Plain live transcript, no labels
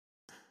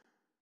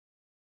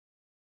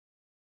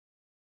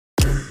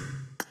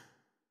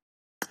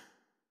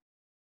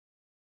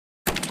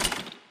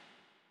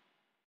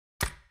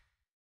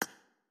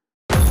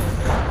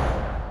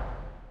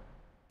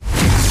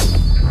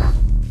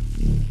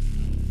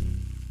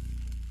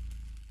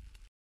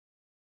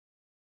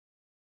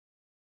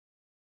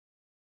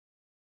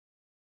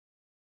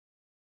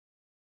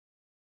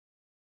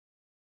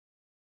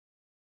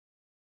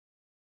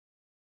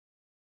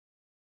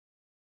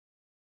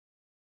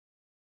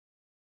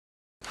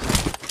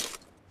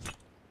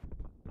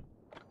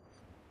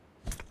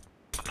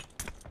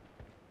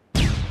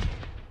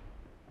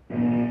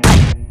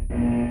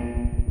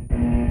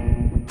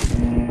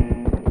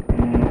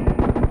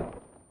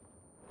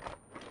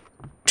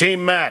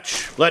Team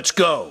match, let's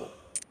go.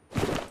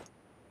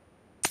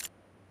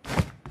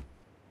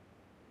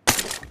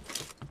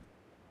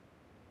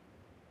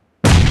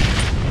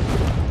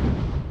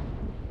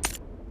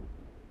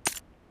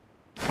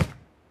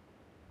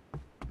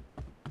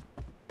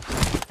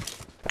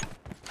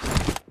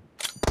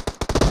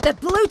 The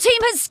blue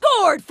team has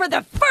scored for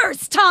the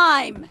first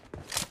time!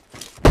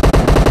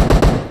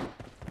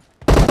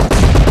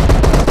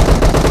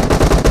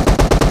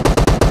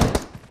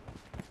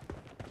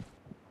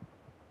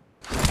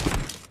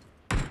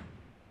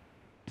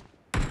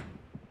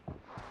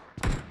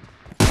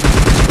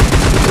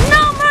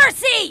 No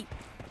mercy!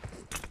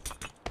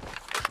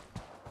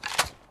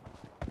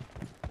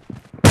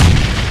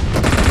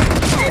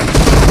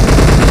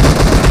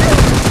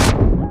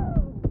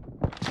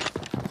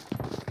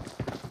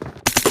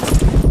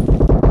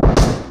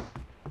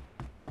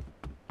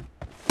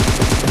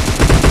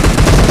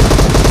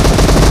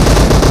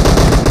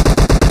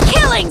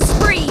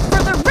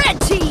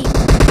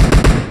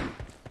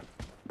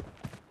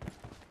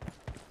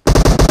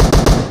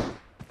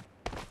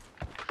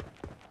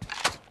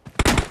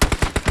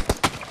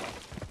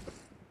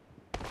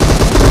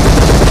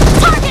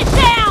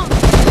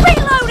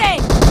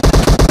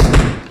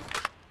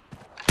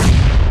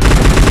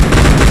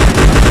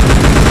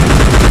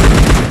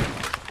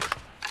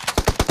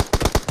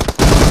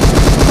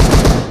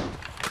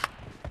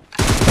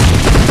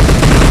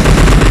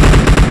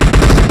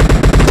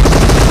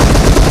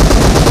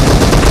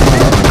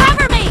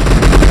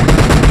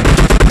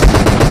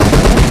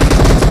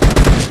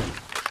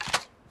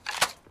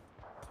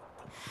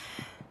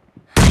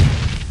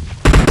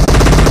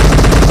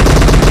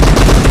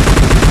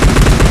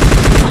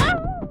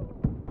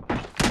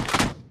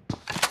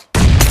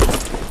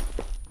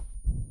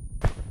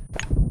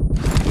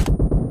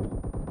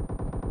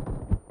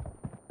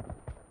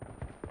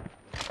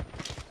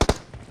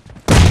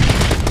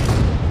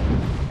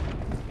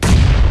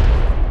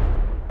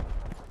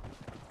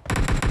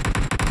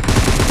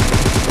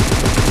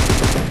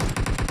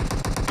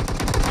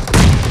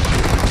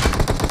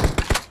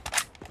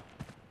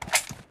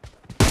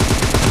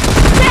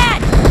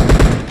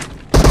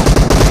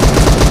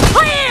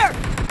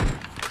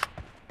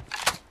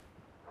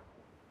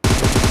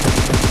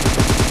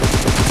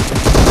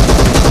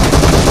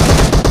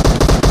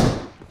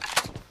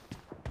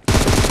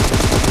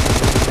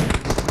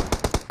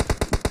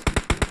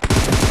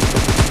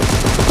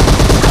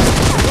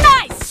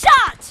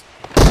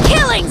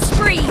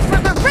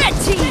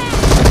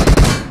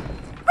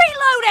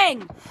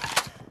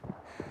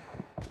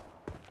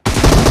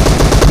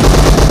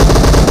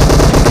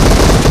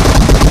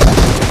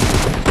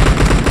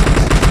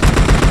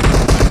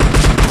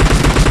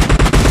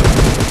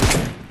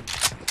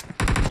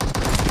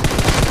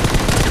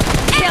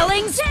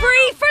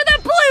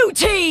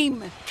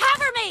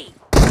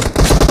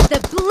 The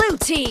blue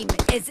team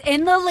is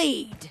in the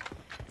lead.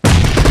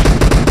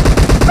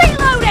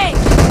 Reloading!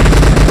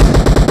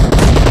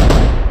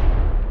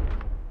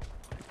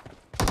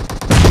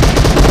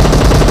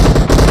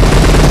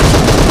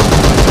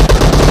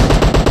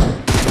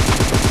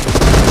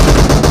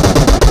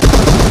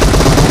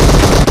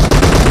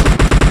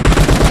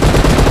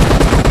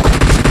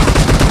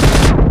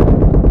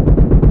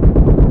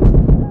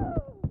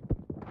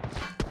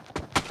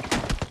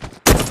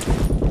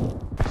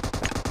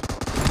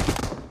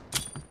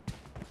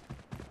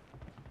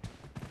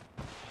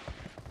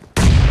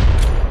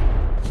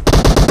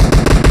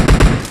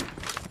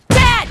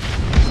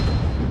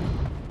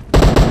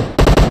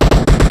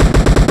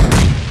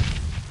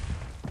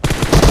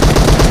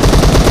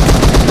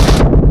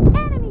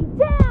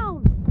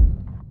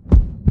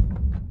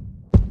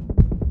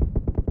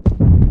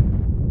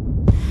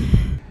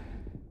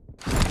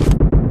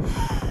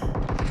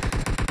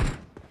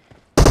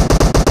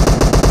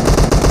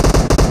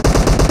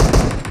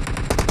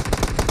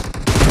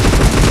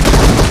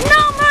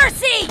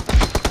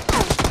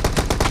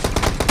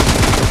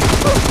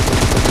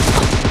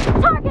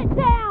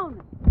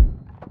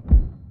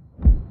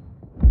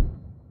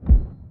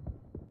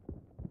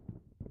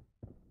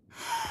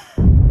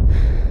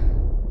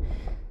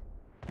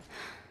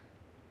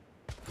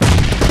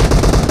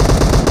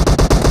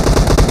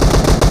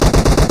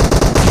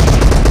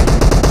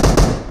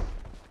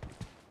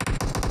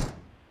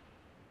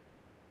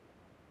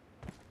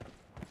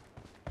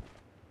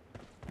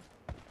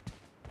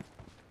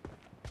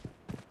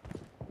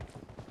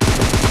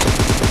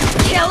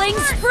 Killing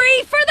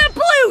spree for the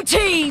blue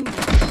team!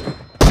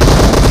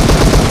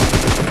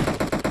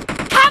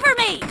 Cover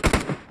me!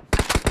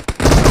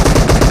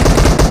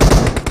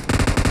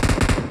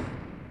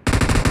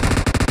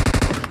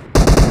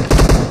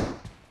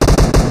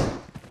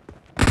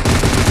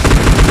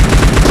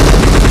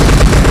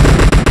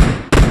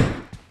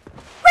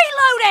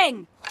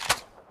 Reloading!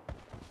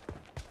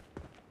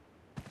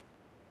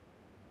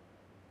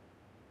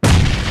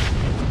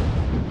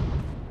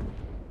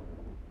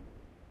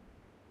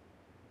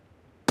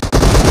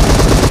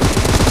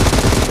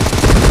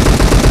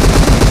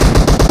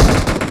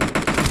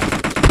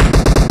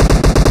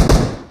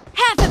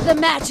 The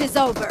match is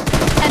over,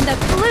 and the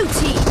blue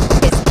team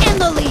is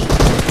the lead.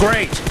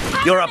 Great!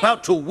 You're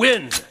about to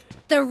win!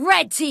 The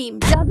red team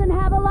doesn't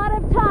have a lot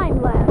of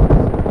time left.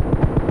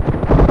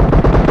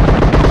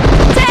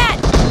 Dead!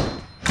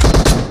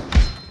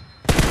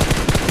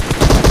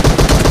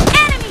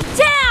 Enemy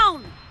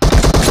down!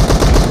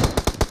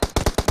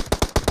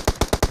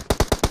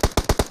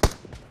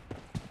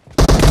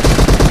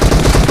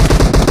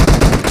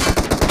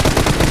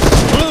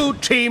 Blue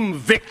team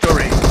victory!